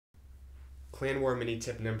Clan War mini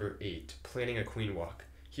tip number 8, planning a queen walk.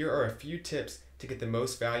 Here are a few tips to get the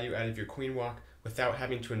most value out of your queen walk without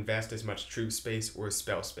having to invest as much troop space or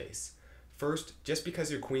spell space. First, just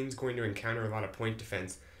because your queen's going to encounter a lot of point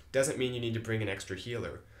defense doesn't mean you need to bring an extra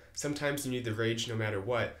healer. Sometimes you need the rage no matter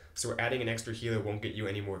what, so adding an extra healer won't get you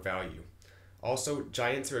any more value. Also,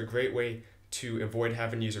 giants are a great way to avoid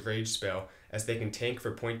having to use a rage spell, as they can tank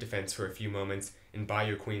for point defense for a few moments and buy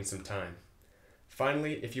your queen some time.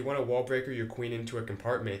 Finally, if you want to wall breaker your queen into a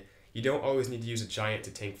compartment, you don't always need to use a giant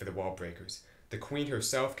to tank for the wall breakers. The queen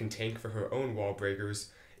herself can tank for her own wall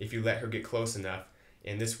breakers if you let her get close enough,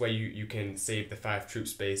 and this way you can save the 5 troop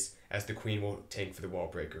space as the queen will tank for the wall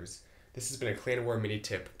breakers. This has been a Clan War mini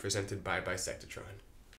tip presented by Bisectatron.